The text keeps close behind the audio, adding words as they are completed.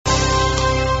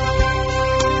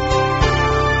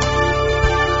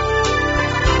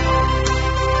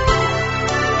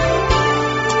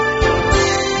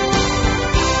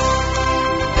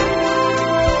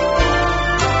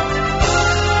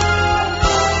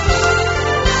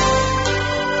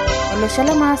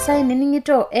Olosho Maasai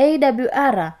niningito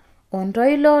AWR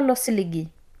ontoilo losiligi.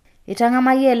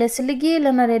 Itang'amayieki ele siligi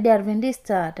lena Radio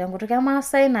Adventista tenkutuk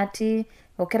Maasai natii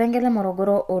Okerengele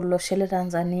Morogoro olosho le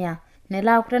Tanzania.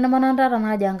 Nela kutene manandara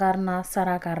naji Enkarna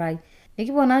Sarah Karai.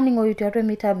 Nikipuo naa ning'oyu tiatua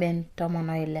mitaben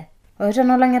 16.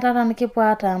 Oiteno lang'etata nikipuo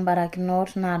aata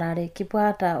mbarakinot naarare kipuo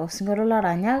aata osinkolio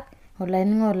laranyak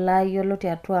olainining'o lai yiolo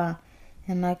tiatua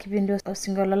ena kipindi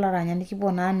osinkolio laranya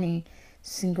nikipuo naa ni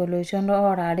sinkolioitin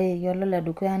orare yiolo le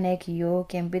dukuya naa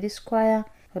kiyiok Empiris Choir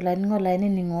olainining'o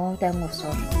lainining'o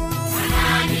teng'osor.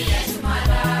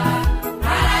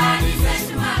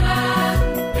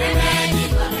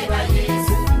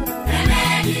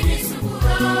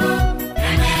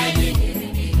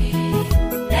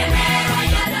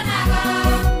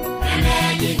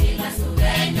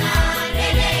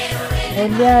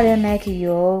 Eliare na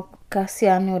kiyo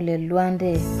Kasiano le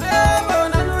Luande.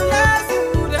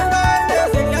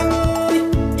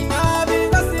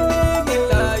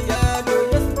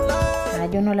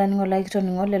 Ajono la ningola kito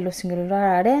ningole lo singolo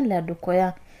rare la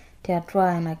dukoya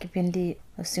tiatua na kipindi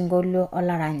singolio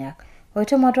olaranyak.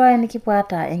 Oite motwa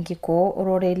nikipata enkiko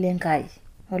orore lenkai.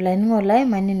 Olainingo lai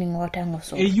maniningo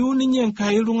tangoso. Eyu ninye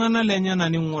enkai lungana lenya na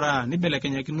ningura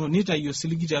nibelekenyakino nitayo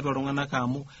siligi tiatua lungana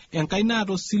kamu. Enkai na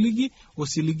to siligi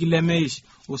osiligi lemeish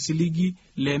osiligi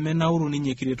lemenauru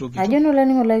ninye kireto kito. Ajono la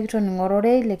ningo lai kito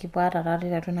ningorore lekipata tati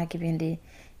tiatua na kipindi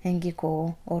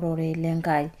enkiko orore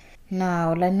lenkai. Na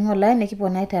olainingo lai nikipuo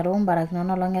naitaro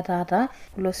mbarakinono longetata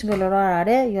kulo singolo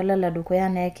rare yola la dukoya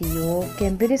na kiyo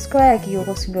Empiris Choir kiyo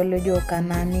ko singolo jo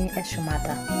Kanani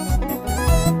Eshumata.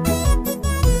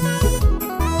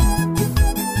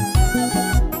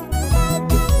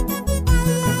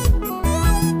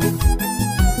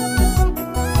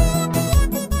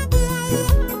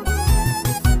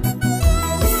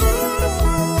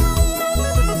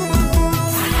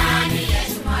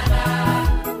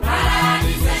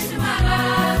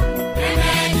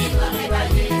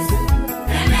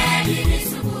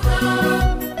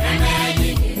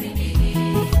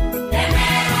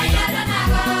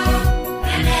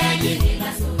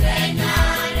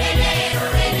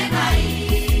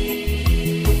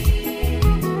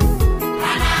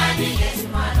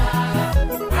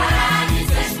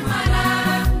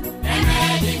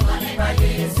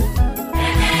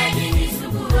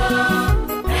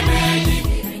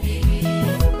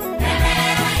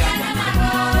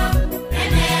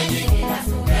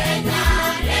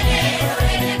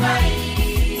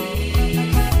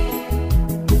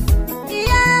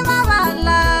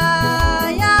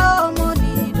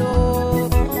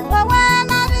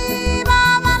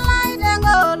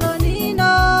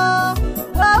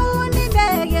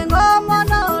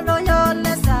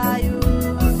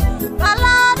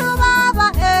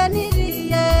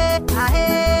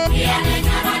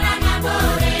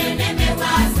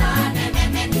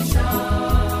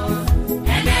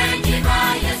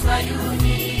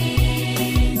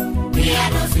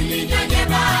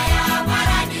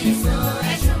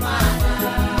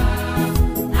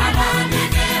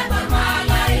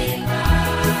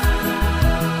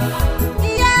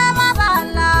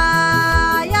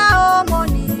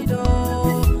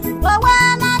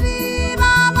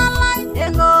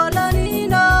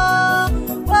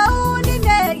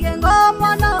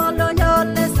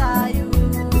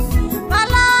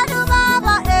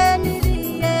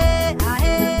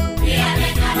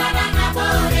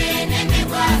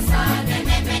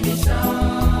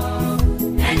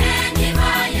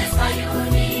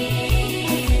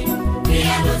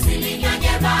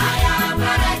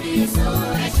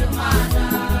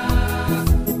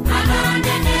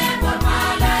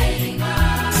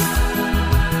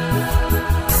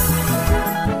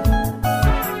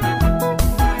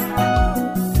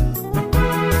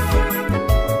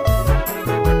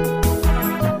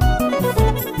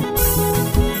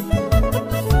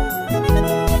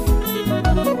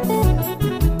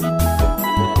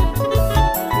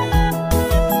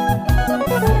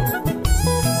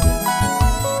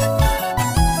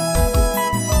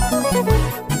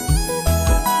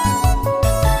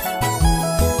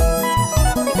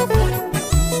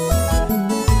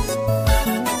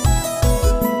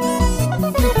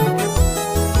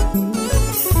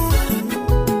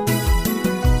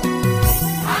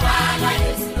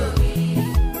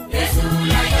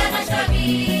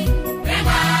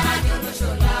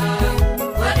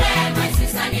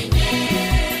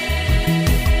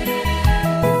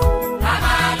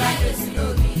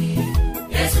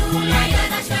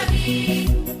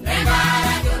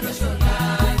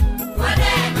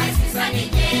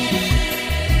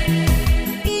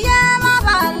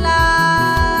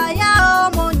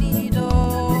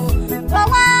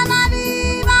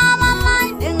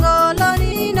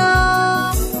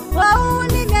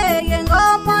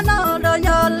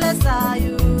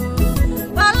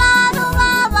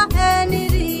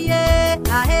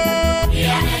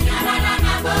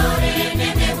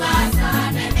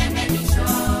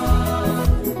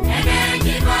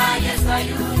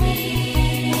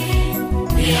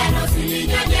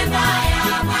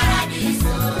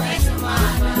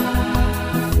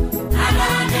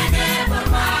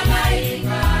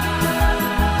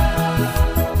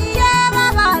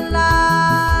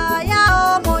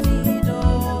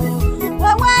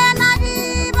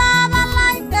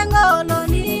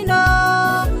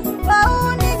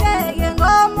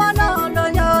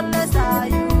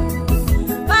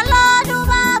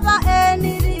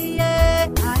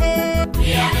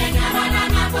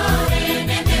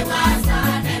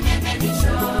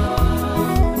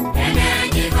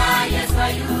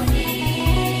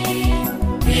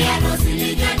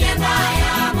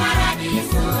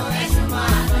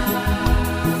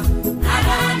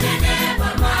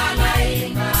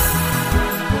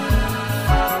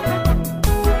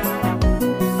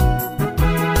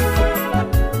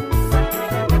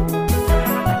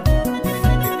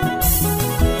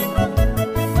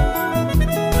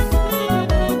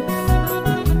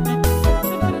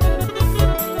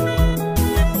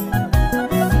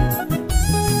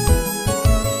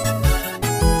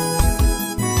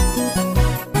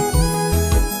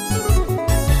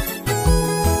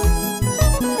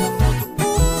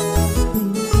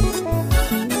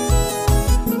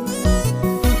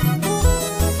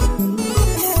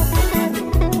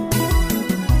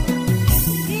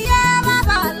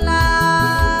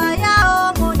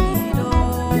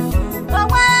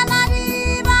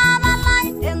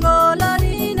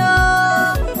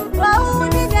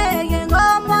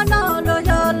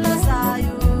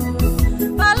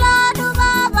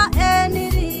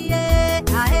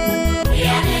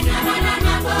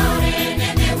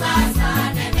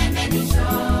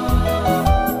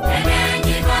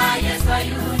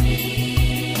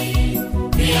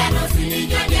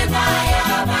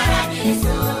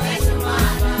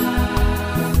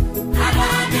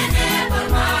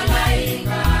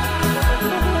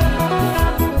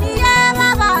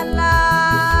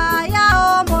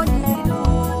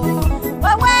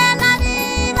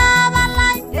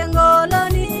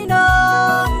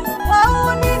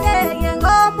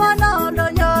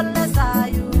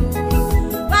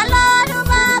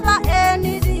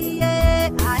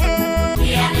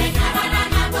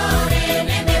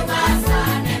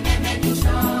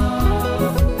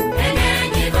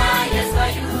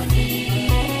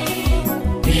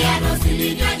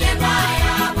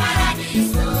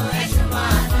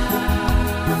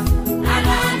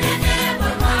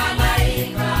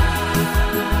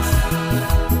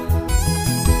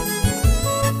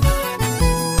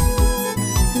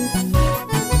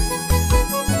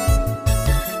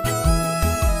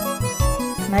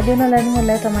 najo nolainingo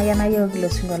lai tamayana yiok ilo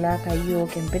sinkolio aka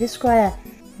yiok Empiriskaya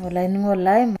olainingo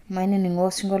lai mainining'o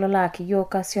sinkolio laki yiok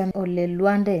Kasion ole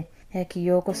Luande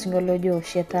ekiyiok osinkolio ojo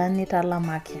Shetani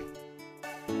talamaki.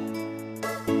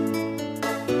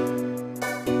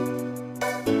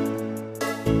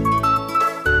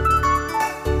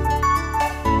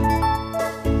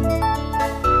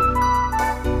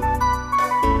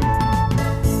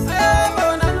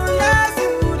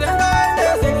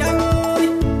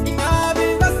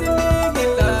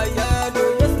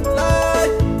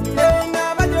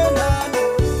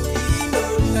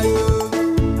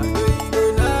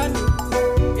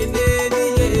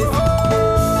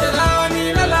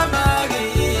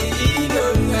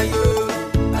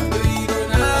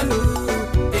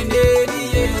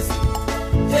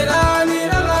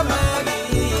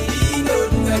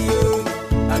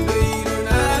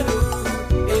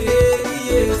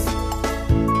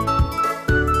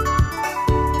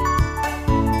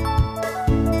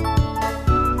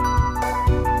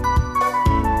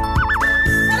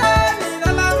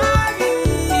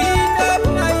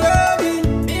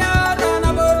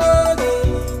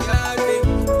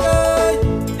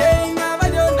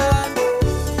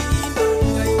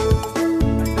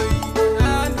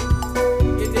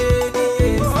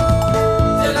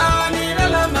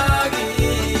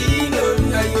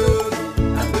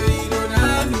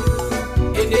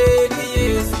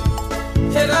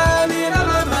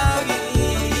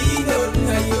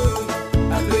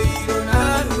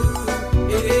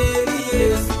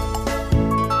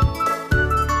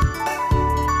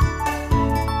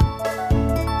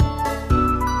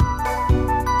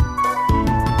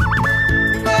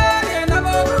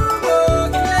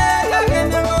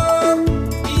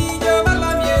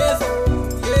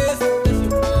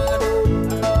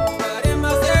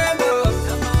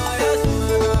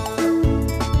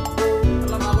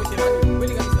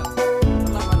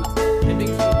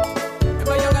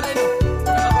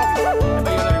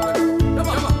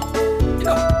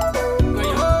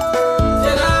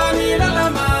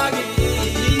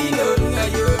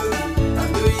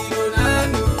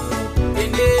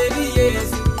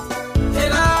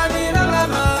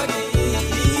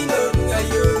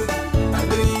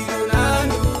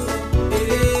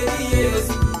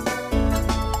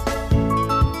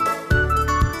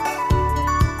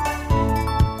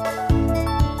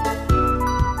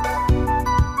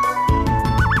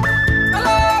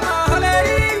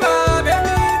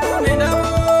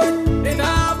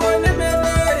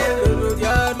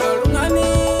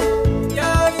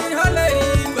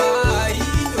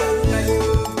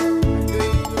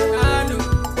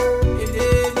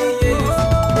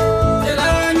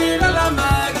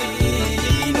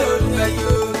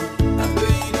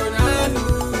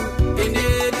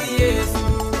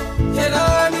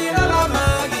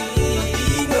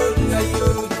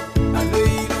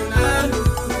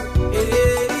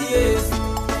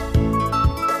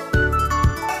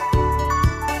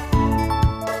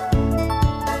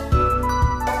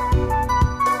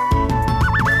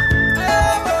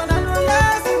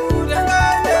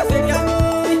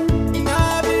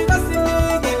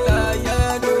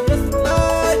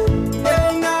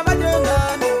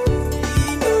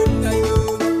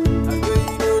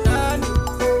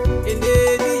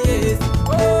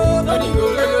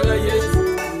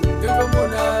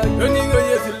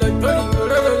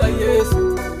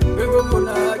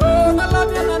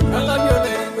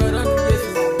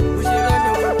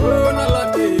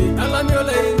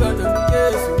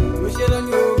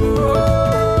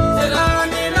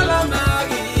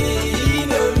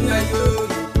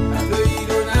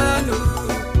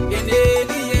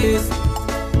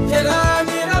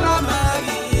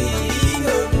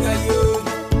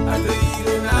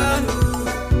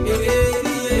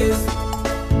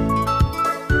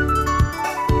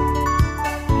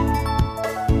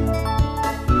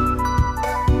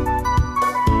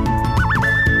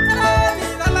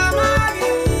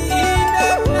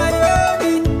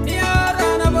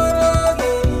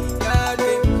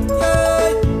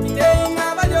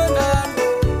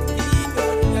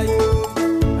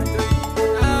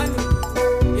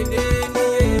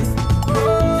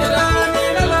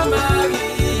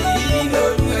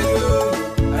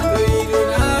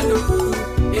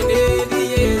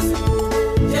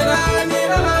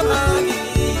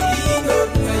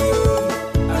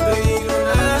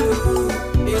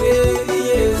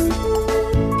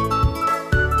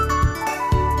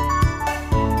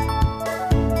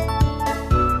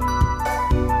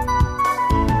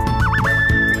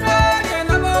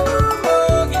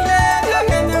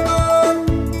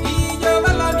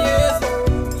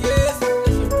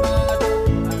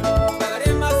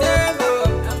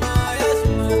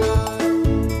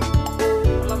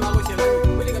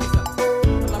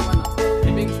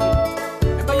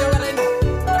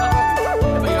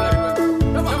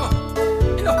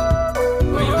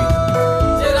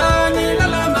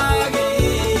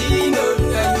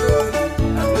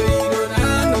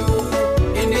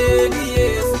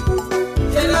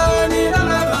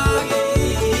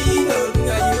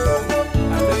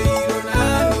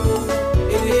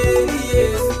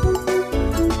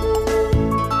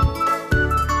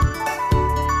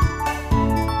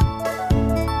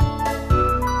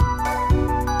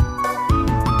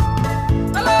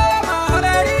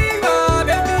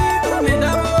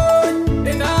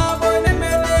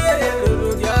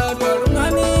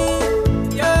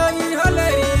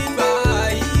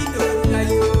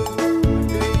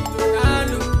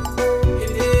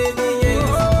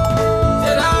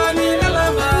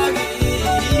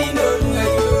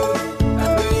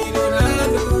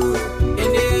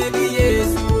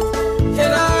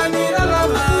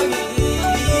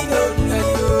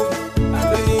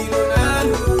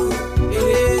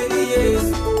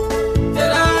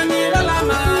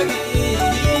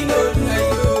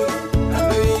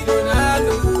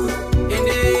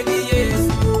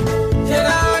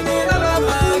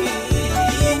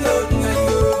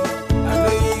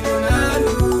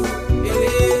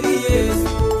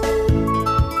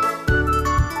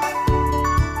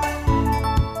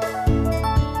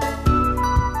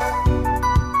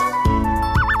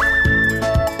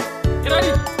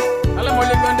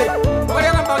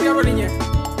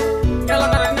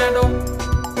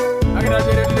 Kira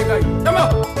bere legai. Tama.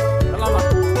 Salama.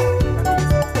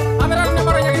 Amera ne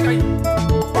bara yagi kai.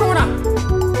 Kuruna.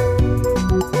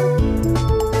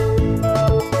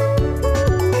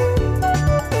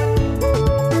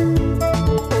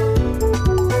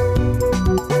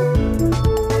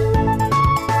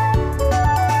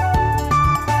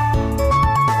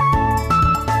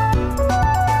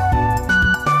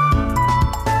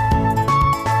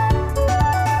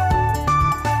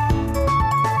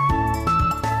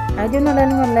 Ajo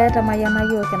nolani tamayana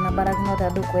yo kena barakinoto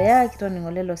adukuya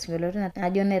kitoningo lelo singoloti na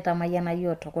ajo ne tamayana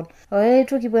yo tokol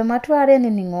oetu kipwe matware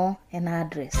ningo ena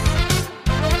address.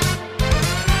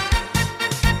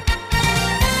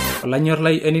 Olanyor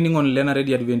lai eniningon lena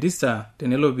Radio Adventista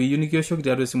tenelo biyu nikioshoki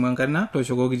tiatua esimu enkarina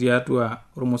toshokoki tiatua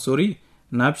ormosori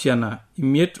naapishana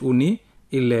imiet uni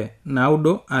ile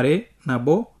naudo are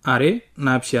nabo are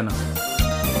naapishana.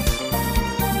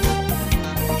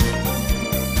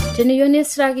 Teniyo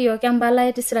nisiraki yo kembala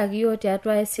etisiraki yo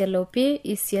tiatua SLOP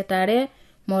Isietare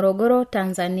Morogoro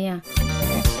Tanzania.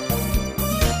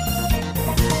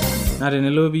 Na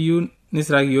tenelo biyu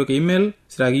nisiraki yo email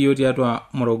siraki yo tiatua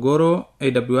Morogoro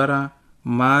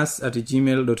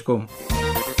awr@gmail.com.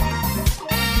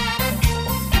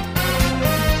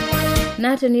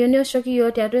 Na teniyo nioshoki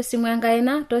yo tiatua esimu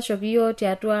enkaina toshoki yo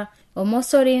tiatua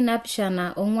omosori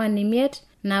napishana ongwan imiet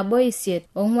nabo isiet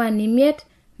ongwan imiet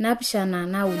napishana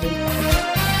naudo.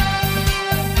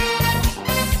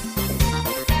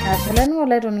 Asalani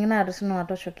waleto nina adusino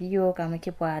watoshoki yo kama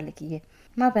kipo alikie.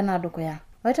 Mapena adukuya.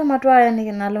 Waita matuare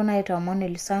ni nalona ito amoni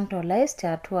lisanto lais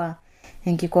tiatua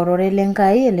enkikorore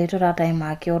lenkai eleto rata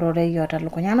imaki orore yota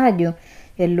lukunyanajo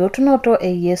elotunoto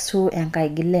Yesu enkai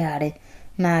gileare.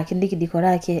 Na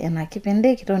kindikidikorake ena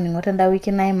kipende kito ningotenda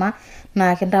wiki naima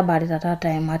na kintabari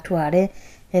tata imatuare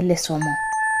ele somo.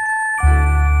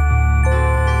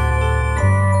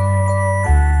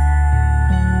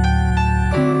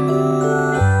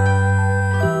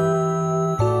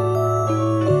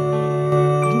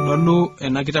 Lolo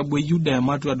ena kitabu Yuda ya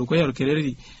matu adukuya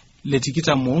orkereri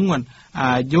letikita muungwan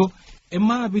ajo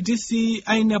ema bitisi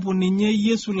ainepu ninye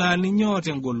Yesu la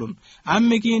ninyote ngolon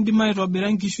amme kiindima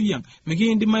itobira nkishuyang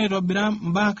mikiindima itobira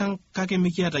mbaka kake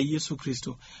mikiata Yesu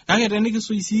Kristo kake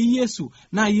tenikisuisi Yesu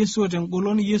na Yesu te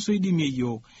ngolon Yesu idimie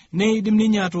yo ne idim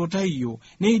ninya totai yo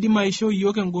ne idim aisho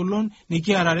yo ke ngolon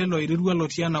nikiarare lo irirwa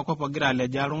lotiana kwa pagira le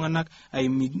jarunganak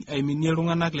aiminie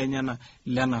runganak lenyana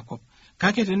lenakop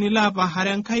kake tenilapa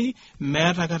harenkai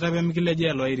meata katabe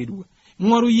mikileje lo irirwa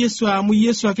ngoru Yesu amu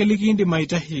Yesu akelikindi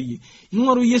maitahiyi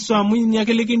ngoru Yesu amu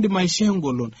nyakelikindi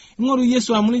maishengolon ngoru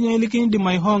Yesu amu nyakelikindi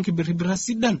maihonki biribira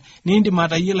sidan nindi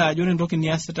matayila ajone ndoki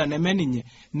niaseta nemeninye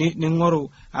ni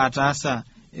ngoru atasa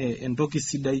endoki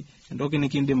sidai endoki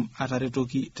nikindi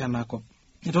ataretoki tenako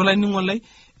itola ningolai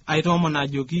aitomo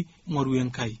najoki ngoru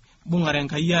enkai bungare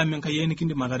enkai ya menkai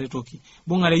nikindi mataretoki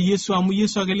bungare Yesu amu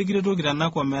Yesu akelikiretoki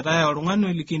tenako metaya orungano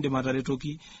elikindi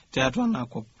mataretoki teatwa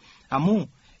nako amu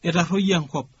etaroyia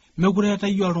nkop mekure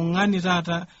atayio oltung'ani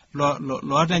taata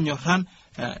lo atanyorran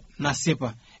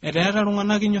nasipa eta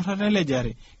oltung'ana kinyorrata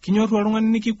elejare kinyorru oltung'ani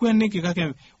nikikweniki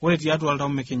kake ore tiatua oltau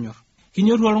mekinyor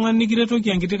kinyorru oltung'ani nikiretoki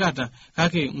enkitikata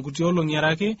kake nkuti olong'i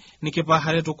arake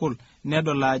nikipahare tukul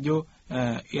nedol ajo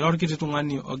irorkiti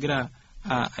tung'ani ogira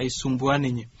aisumbua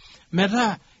ninye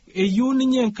meta eyu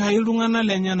ninye enkai iltung'ana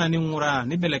lenyana ning'ura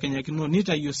nibelekenyakino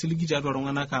nitayio siligi tiatua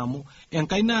iltung'ana kamu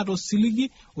enkai naato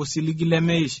siligi osiligi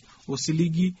lemeish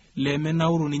osiligi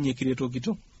lemenauru ninye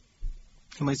kiretokito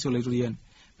emaisi olaiturian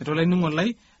metola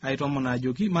ning'olai aitomona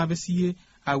ajoki mapesiye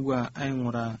awa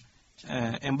aing'ura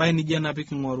embaye nije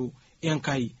napik ng'oru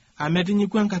enkai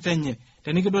ametinyiku enkata enye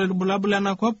tenikidol ilbulabul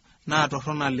enakop naa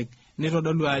torronalik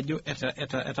nitodolu ajo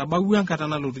etabawua enkata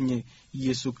nalotunye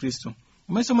Yesu Kristo.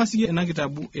 Maisoma siye ena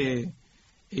kitabu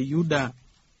Yuda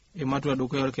matu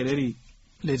adukuya orkereri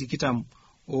letikitamu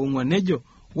ongwanejo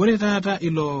ore taata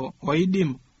ilo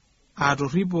oidim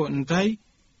atoripo ntai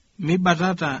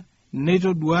mibatata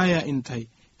neitoduaya intai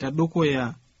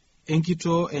tadukuya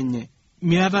enkito enye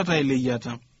miatata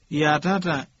eleyiata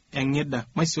iatata engida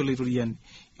maisole turiani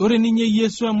ore ninye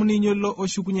Yesu amu ninye lo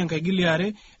oshukunye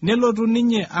nkagiliare nelotu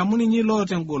ninye amu ninye lo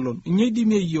tengolon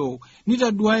nyedimie yo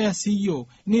nitaduaya siyo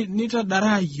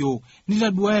nitadara yo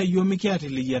nitaduaya yo mikiate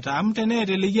eleyiata amu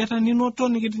tenete eleyiata ninoto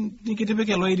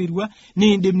nikitipeke lo irirwa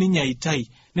niindim ninye aitai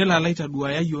nelala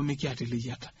itaduaya yo mikiate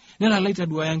eleyiata nelala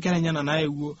itaduaya nkera nyana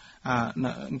naewuo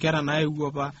nkera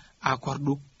naewuo pa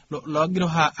akordu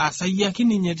logira asayaki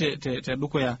ninye te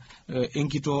dukoya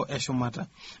enkito eshumata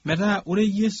meta ore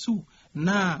Yesu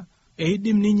na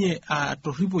eidim ninye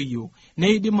atoripo yo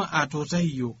neidim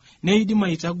atotai yo neidim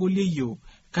aitagolie yo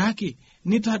kake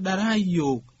nitadara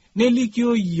yo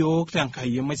nelikio yiok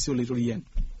tenkai emaisiolaitorian.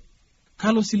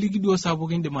 Kalo siligi duo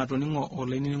sapuk indim atoningo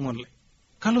olainining'oni lai.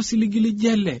 Kalo siligi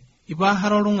lijele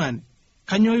ipahara oltung'ani.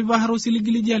 Kanyoo ipahara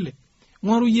osiligi lijele?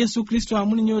 Ng'oru Yesu Kristo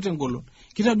amu ninye oota engolon.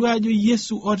 Kitadua ajo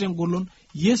Yesu oota engolon,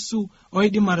 Yesu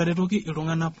oidim ataretoki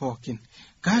iltung'anak pookin.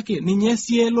 Kake ninye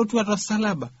sii elotu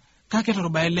atasalaba, kake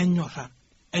torbae lenyorra,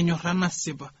 enyorra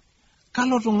nasipa.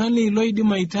 Kalo tung'ani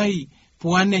loidim aitai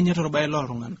puan enye torbae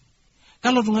loltung'anak.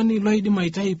 Kalo tung'ani loidim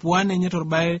aitai puan enye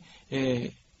torbae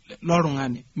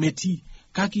loltung'ani. Metii,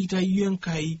 kake itayio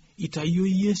Enkai, itayio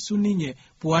Yesu ninye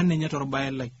puan enye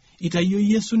torbae lai. Itayio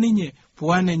Yesu ninye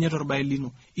puan enye torbae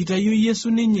lino. Itayio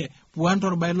Yesu ninye puan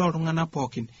torbae loltung'anak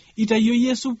pookin. Itayio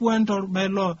Yesu puan torbae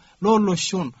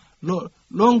looloshon,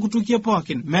 loonkutukie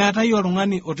pookin. Meetai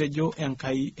oltung'ani otejo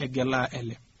Enkai egela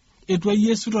ele. Etua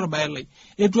Yesu torbae lai,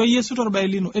 etua Yesu torbae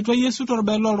lino, etua Yesu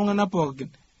torbae loltung'anak pookin.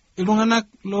 Iltung'anak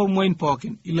loomuain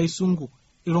pookin, ilaisungu,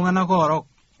 iltung'anak oorok.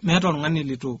 Meeta oltung'ani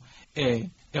litu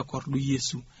ekordu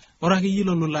Yesu. Ore ake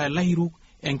yilo lairuk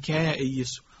enkeeya e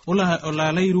Yesu.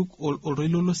 Olalairuk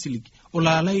oltoilo losiligi.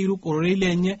 Olalairuk ororei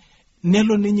lenye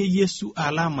nelo ninye Yesu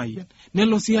ala amayian.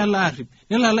 Nelo sii ala arip.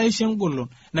 Nelo ala aisho engolon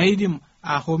naidim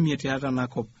ahomie tiatua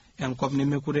nakop. Enkop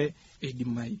nemekure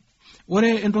eidimai.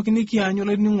 Ore entoki nikianyu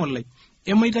olainining'oni lai,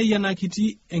 emaitai ena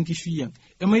kiti enkishui ang'.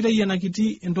 Emaitai ena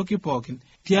kiti entoki pookin.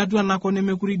 Tiatua nako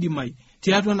nemekure idimai.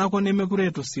 Tiatua nako nemekure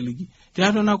etosiligi.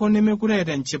 Tiatua nako nemekure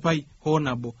eeta enchipai hoo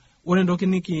nabo. Ore entoki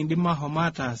nikiindim ahom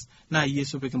ataas naa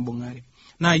Yesu pekimbung'are.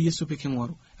 Naa Yesu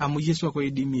peking'oru. Amu Yesu ake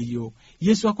oidimie yiok.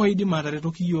 Yesu ake oidim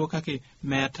ataretoki yiok kake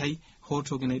meetai hoo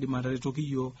toki naidim ataretoki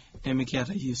yiok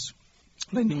nemikiata Yesu.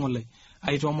 Olainining'oni lai,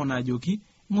 aitoomon ajoki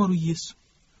ng'oru Yesu.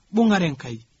 Bung'are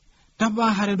Enkai.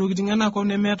 Tapaahare ntokitin enakop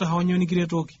nemeeta hoo nyoo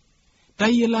nikiretoki.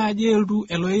 Tayiolo ajo elotu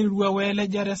eloirua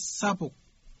welejare sapuk.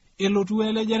 Elotu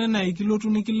welejare naa ikilotu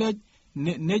nikilej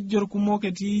nejo irkumok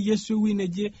etii Yesu ewuei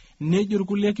neje, nejo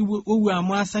irkulie kiwuo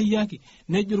amu asayaki,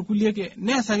 nejo irkulie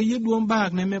neesaki yie duo mbaa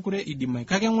nemekure idimai.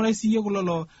 Kake ng'urai siyie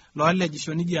kulo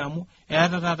loolejisho nija amu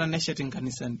eeta taata neshet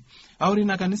inkanisani. Auri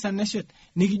ina kanisa neshet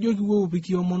nikijoki wou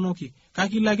pikiomonoki.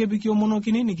 Kake ilo ake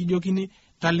pikiomonokini nikijokini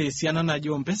tala esiana naje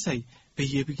ompesai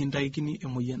peyie pikintaikini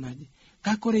emoyian naje.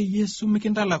 Kake ore Yesu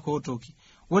mikintala kootoki.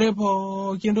 Ore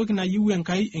pooki entoki nayieu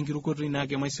Enkai enkirukoto ino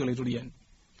ake maisiolaitoriani.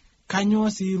 Kanyoo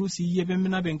siiru siyie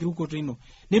peminap enkirukoto ino.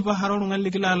 Nipahara oltung'ani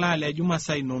likilala aleju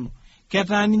masaa inono.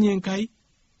 Ketaa ninye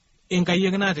Enkai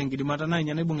ake naata enkidimata naa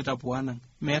ninye naibung'ita puan ang'.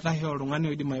 Meetai oltung'ani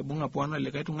oidim aibung'a puan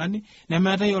olikae tung'ani,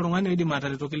 nemeetai oltung'ani oidim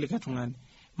ataretoki likae tung'ani.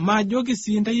 Maajoki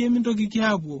sii ntae emintoki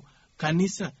kiapuo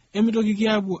kanisa, emintoki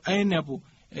kiapuo ainepu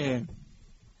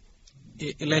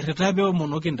ilairrita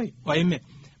peomonoki ntae. Oime,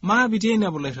 maapitie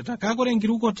ainepu ilairrita. Kake ore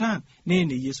enkirukoto ang' naa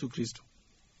ene Yesu Kristo.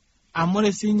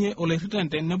 Amore sinye olairritani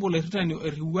tenebo olairritani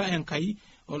eriwua Enkai,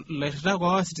 olairritak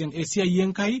oasita esiai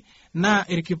Enkai naa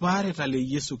irkipaareta le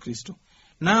Yesu Kristo.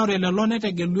 Naa ore lelo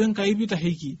netegelu Enkai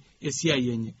pitahiki esiai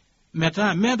enye.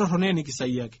 Metaa meetorrono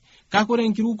enikisaiaki. Kake ore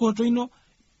enkirukoto ino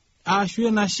ashu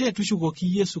enashe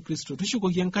tushukoki Yesu Kristo.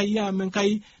 Tushukoki Enkai amu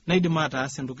Enkai naidim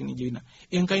ataas entoki nijo ina.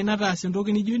 Enkai nataas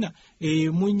entoki nijo ina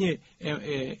emunye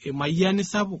emayiani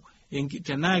sapuk.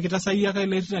 Tenaa kitasayiaka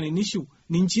ilairritani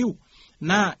ninchiu.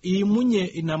 Na imunye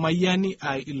ina mayiani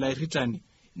ilairritani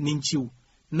ninchiu.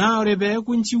 Na ore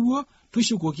peeku nchiuo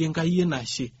tushukoki Enkai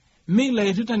enashe. Me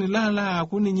ilairritani lala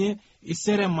aku ninye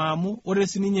iserema amu ore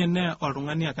sininye nee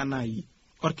oltung'ani aka nai.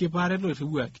 Orkipaaret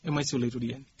loirriwuaki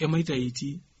emaisiolaitoriani.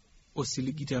 Emaitaiti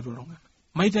osiligi tiatua iltung'anak.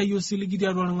 Maitayi osiligi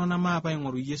tiatua iltung'anak maapa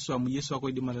aing'oru Yesu amu Yesu ake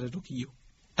oidim ataretoki yiok.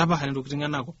 Tapahare ntokitin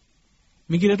enakop.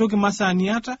 Mikiretoki masaa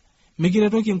niata,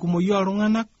 mikiretoki enkumoyi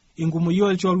oltung'anak, enkumoyi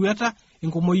olchorueta,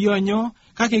 enkumoyi onyoo,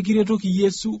 kake kiretoki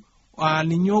Yesu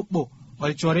ninye obo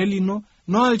olchore lino,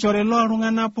 olchore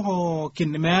loltung'anak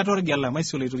pookin meeta orgela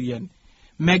maisiolaitoriani.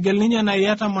 Megel ninye na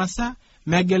iyata masaa,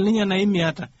 megel ninye na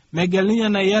imiata, megel ninye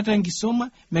na iyata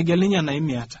enkisoma, megel ninye na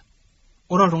imiata.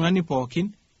 Ore oltung'ani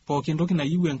pookin toki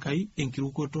nayieu Enkai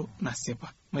enkirukoto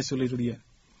nasipa maisiolaitoriani.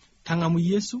 Tang'amu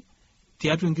Yesu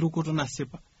tiatua enkirukoto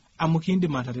nasipa amu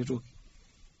kiindim ataretoki.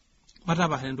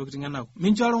 Matapahare ntokitin enakop.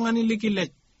 Mincho oltung'ani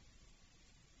likilej.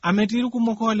 Ametii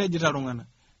irkumok oolejita iltung'anak.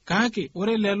 Kake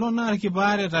ore lelo naa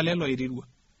irkipaareta lelo oirirua.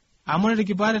 Amu ore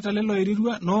irkipaareta lelo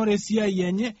oirirua naa ore esiai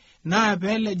enye naa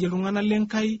peelej iltung'anak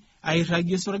lenkai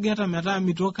airragie sorgeta metaa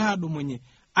mitoki aadumunye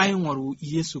aing'oru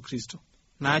Yesu Kristo.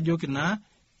 Naajoki naa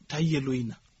tayiolo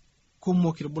ina.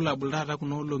 Kumok irbulabul taata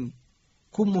kuna olong'i.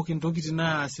 Kumok intokitin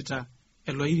naasita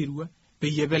eloirirua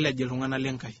peyie pelej iltung'anak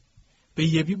lenkai.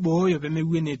 Peyie pibooyo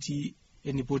pemewuo netii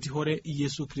enipotihore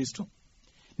Yesu Kristo.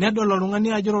 Nedol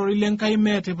oltung'ani ajo orori lenkai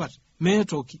meetipat,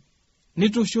 meetoki.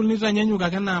 nitushul nitanyanyuka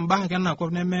kena mbaa kena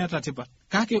kop nemeeta tipat.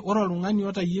 Kake ore oltung'ani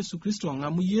oota Yesu Kristo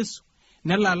ng'amu Yesu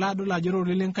nelala adol ajo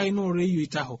ororei Enkai naa ororei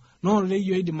oitaho, naa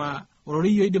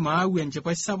ororei oidim aau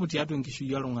enchipai sapuk tiatua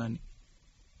enkishui oltung'ani.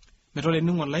 Metole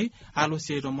ning'o lai alo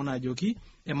sii aitoomon ajoki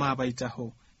emaapa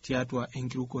aitaho tiatua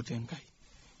enkirukoto Enkai.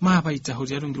 Maapa aitaho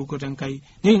tiatua enkirukoto Enkai,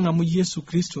 niking'amu Yesu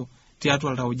Kristo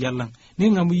tiatua iltauja lang',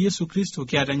 niking'amu Yesu Kristo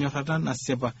kiata enyorrata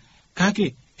nasipa.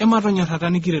 Kake ematonyorrata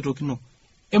nikiretokino,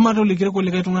 ematoliki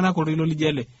kulikae tung'anak ororei lijo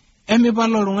ele,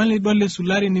 emipal oltung'ani lidol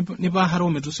esulari nipaahara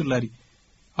ometusulari.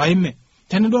 Aime,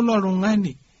 tenidol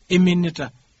oltung'ani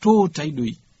iminita tuutai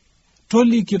doi.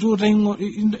 Toliki tuutai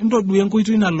intodua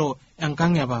enkoitoi nalo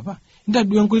enkang' e Papa,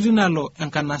 intodua enkoitoi nalo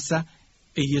enkanasa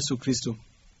e Yesu Kristo.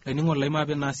 Laining'o lai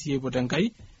maape naa sii aipot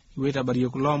Enkai iwoitabarie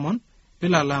kulo omon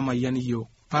pilala amayian iyiok.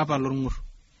 Papa lorng'ur,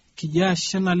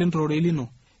 kijaashe naleng tororei lino,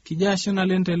 kijaashe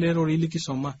naleng tele rorei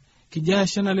likisoma,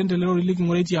 kijaashe naleng tele rorei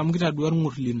liking'oreitie amu kitadua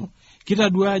orng'ur lino,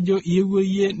 kitadua ajo iewuo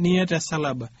iyie niata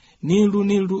esalaba,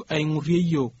 nildu aing'urrie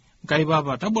iyiok. Nkai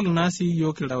Papa, tabolo naa sii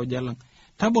iyiok iltauja lang',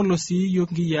 tabolo sii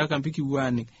iyiok nkiyiaa ampik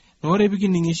iwuanik, noore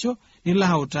pikining'isho nilo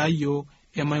autaa iyiok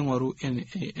emaing'oru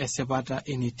esipata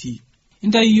enetii.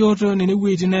 Intai iyiok nene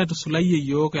wueitin neetusulayie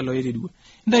iyiok eloirirua,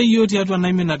 intai iyiok tiatua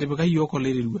naimin natipika iyiok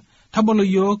oloirirua, tabolo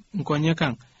iyiok nkonyek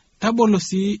ang', tabolo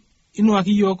sii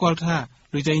inuaki iyiok oltaa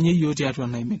loitainye iyiok tiatua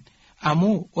naimin.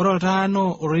 Amu ore oltaa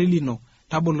no ororei lino,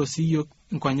 tabolo sii iyiok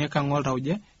nkonyek ang'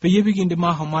 oltauja peyie pikindim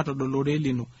ahom atodol ororei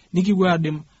lino, nikipuo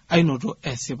adim ainoto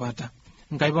esipata.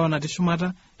 Nkai Papa natii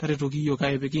shumata taretoki iyiok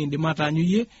ake pikindim ataanyu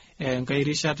iyie enkai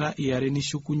rishata iare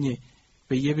nishukunye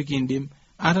peyie pikindim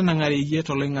atanang'are iyie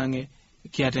toloing'ang'e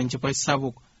kiata enchipai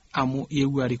sapuk amu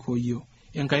iewuo arikoo iyiok.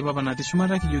 Enkai Papa natii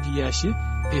shumata kijoki iyie ashe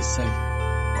esai.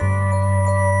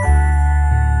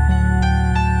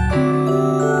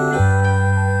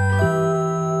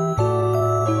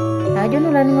 Ajo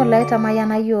nulaning'o lai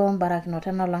tamayiana iyiok mbarakinot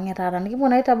enolong' etaata nikipuo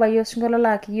naa aitabaiki osinkolio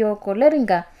laaki iyiok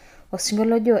oleringa,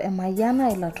 osinkolio ojo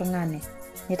emayiana ilo tung'ani.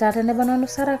 Nitaa tenebo nanu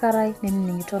Sara Karai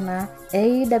nenining'ito naa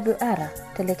AWR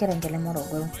telekerenke le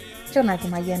Morogoro. Nchoo naa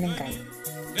kimayian Enkai.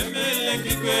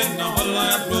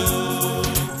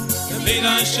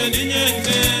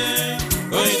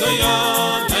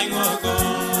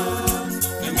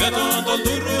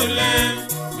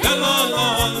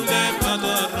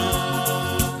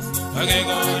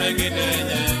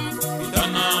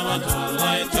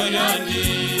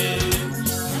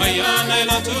 Mayana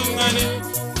ila tungani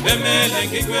bemele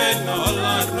kigwena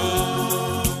olaro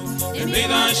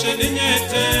emira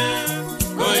shedinyete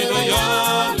goido ya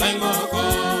laimoko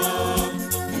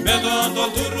mbedo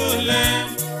turule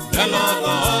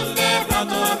galala le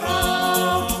pratoro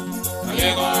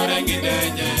agegore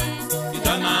gidenye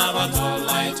itana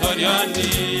batola itoriani.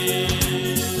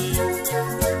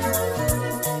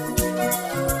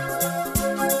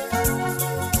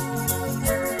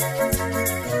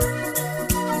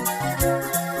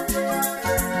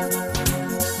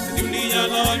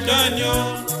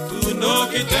 Tuno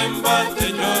kitemba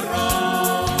tenyoro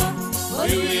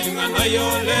Oyuinga na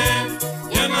yole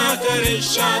Yana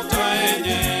terisha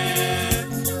taenye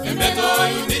Embeto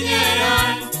yuninyera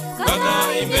Kaka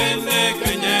imbene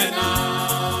kenyena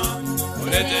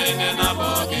Uretene na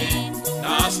bogi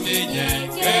Nasninye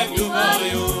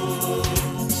ketubayu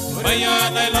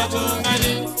Mayana ila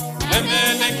tungani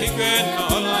Emene kigwena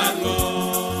olano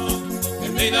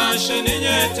Emida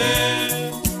sheninyete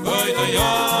Goido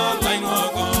yo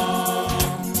laingoko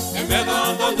Embedo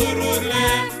turule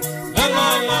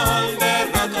Lalala le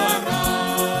ratoro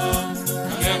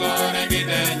Agegore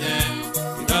gidenye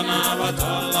Idana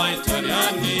batola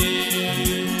itoriani.